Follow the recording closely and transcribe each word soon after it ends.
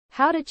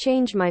How to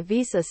change my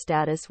visa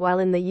status while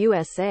in the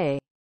USA.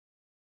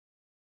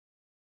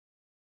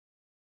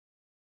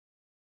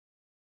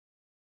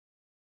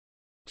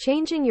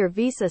 Changing your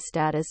visa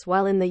status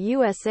while in the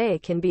USA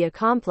can be a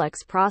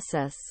complex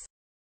process.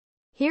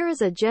 Here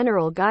is a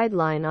general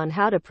guideline on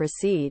how to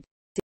proceed.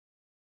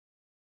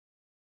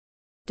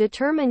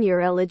 Determine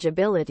your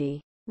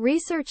eligibility.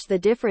 Research the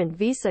different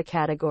visa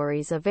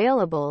categories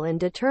available and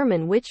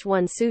determine which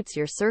one suits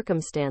your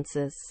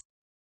circumstances.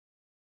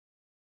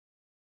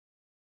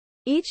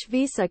 Each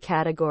visa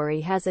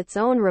category has its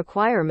own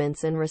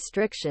requirements and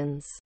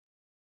restrictions.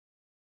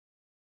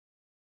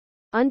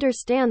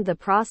 Understand the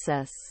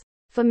process.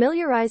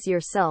 Familiarize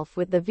yourself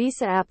with the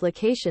visa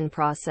application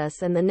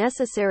process and the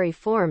necessary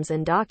forms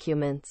and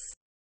documents.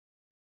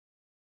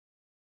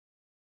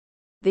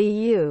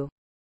 The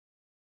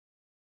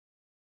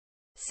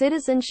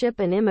Citizenship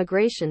and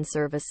Immigration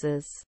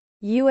Services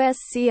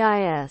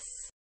 (USCIS)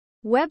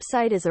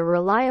 website is a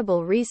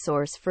reliable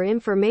resource for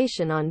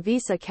information on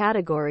visa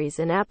categories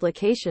and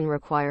application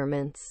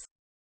requirements.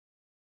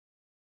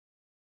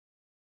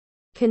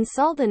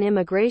 Consult an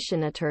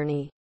immigration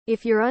attorney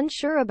if you're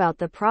unsure about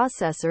the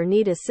process or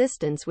need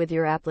assistance with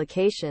your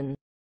application.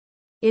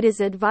 It is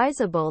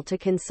advisable to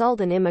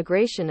consult an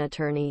immigration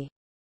attorney.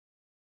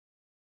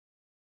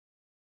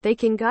 They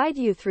can guide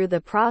you through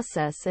the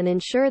process and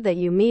ensure that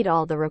you meet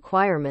all the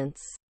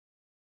requirements.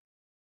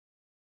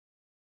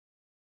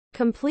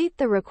 Complete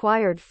the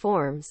required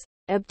forms.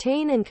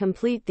 Obtain and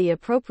complete the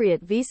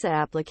appropriate visa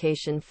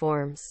application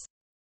forms.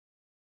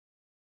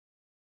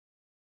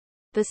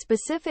 The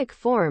specific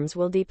forms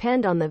will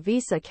depend on the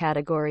visa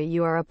category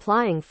you are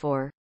applying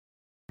for.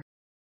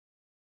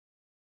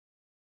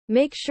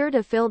 Make sure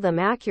to fill them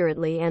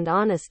accurately and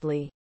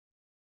honestly.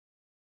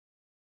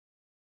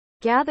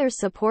 Gather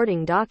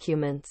supporting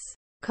documents.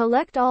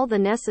 Collect all the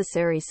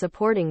necessary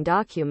supporting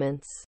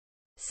documents,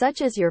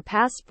 such as your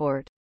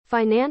passport,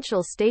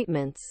 financial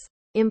statements,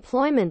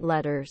 employment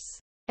letters,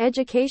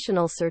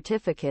 educational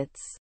certificates,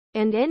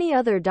 and any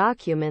other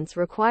documents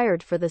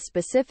required for the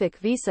specific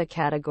visa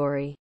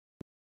category.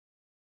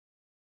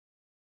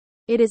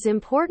 It is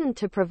important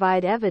to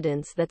provide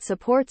evidence that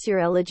supports your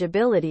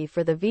eligibility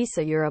for the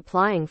visa you're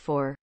applying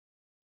for.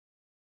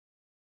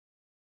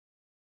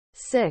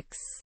 6.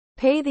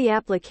 Pay the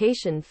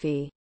application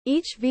fee.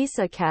 Each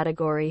visa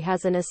category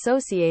has an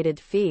associated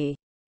fee.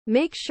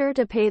 Make sure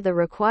to pay the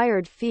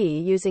required fee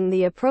using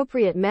the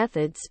appropriate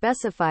method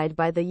specified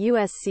by the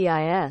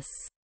USCIS.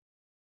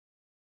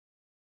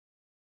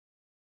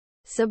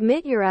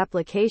 Submit your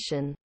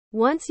application.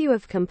 Once you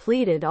have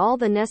completed all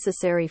the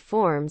necessary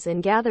forms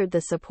and gathered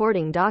the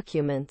supporting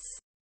documents,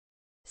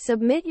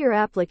 submit your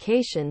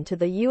application to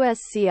the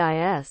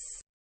USCIS.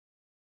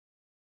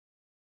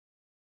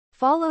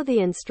 Follow the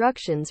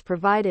instructions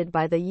provided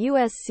by the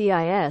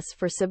USCIS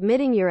for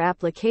submitting your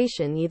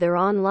application either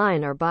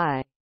online or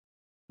by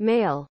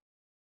mail.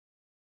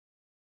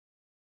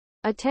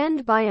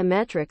 Attend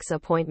biometrics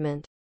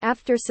appointment.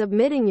 After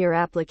submitting your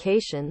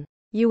application,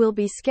 you will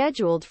be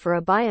scheduled for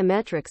a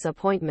biometrics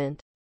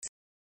appointment.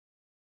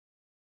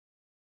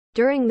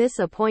 During this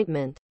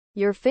appointment,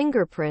 your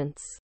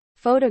fingerprints,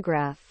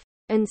 photograph,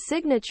 and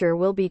signature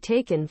will be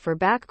taken for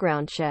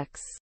background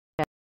checks.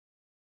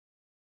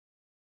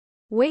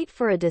 Wait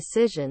for a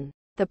decision.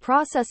 The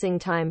processing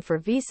time for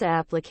visa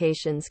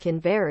applications can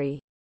vary.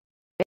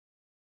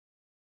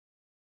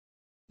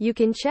 You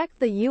can check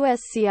the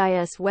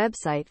USCIS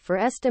website for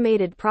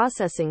estimated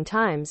processing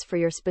times for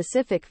your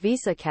specific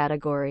visa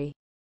category.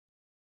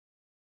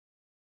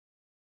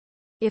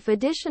 If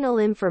additional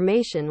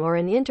information or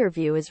an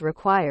interview is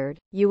required,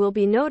 you will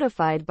be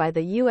notified by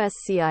the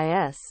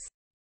USCIS.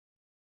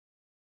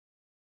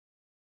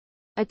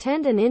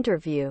 Attend an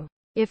interview.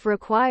 If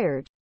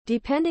required,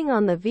 depending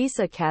on the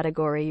visa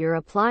category you're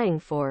applying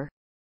for,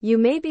 you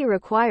may be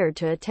required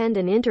to attend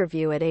an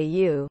interview at a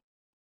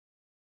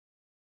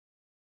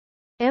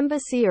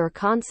embassy or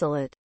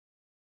consulate.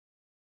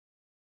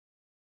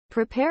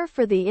 Prepare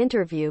for the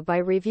interview by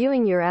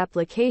reviewing your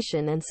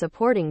application and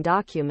supporting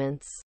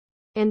documents,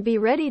 and be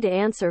ready to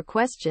answer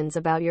questions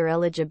about your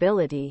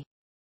eligibility.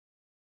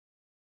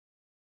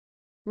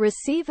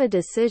 Receive a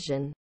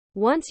decision.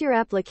 Once your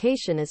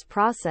application is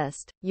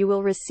processed, you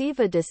will receive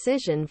a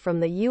decision from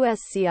the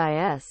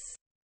USCIS.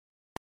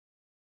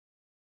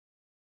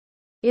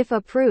 If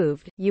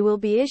approved, you will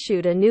be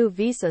issued a new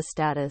visa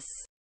status.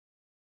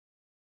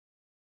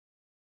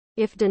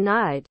 If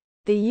denied,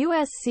 the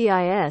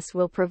USCIS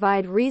will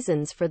provide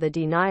reasons for the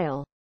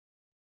denial,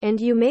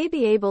 and you may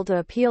be able to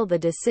appeal the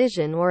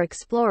decision or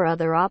explore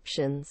other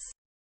options.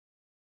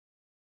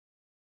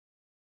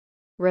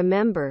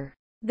 Remember,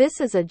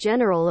 this is a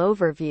general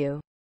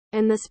overview,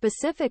 and the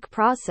specific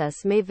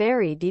process may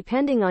vary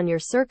depending on your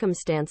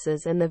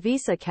circumstances and the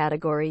visa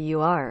category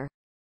you are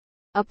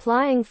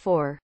applying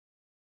for.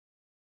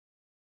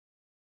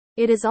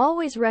 It is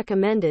always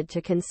recommended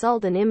to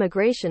consult an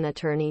immigration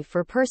attorney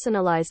for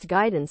personalized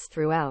guidance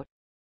throughout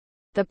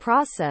the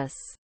process.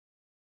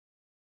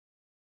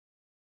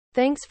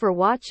 Thanks for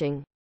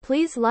watching.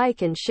 Please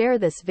like and share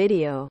this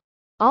video.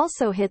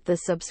 Also hit the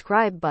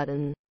subscribe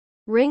button,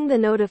 ring the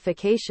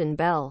notification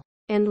bell,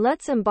 and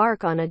let's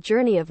embark on a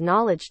journey of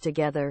knowledge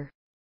together.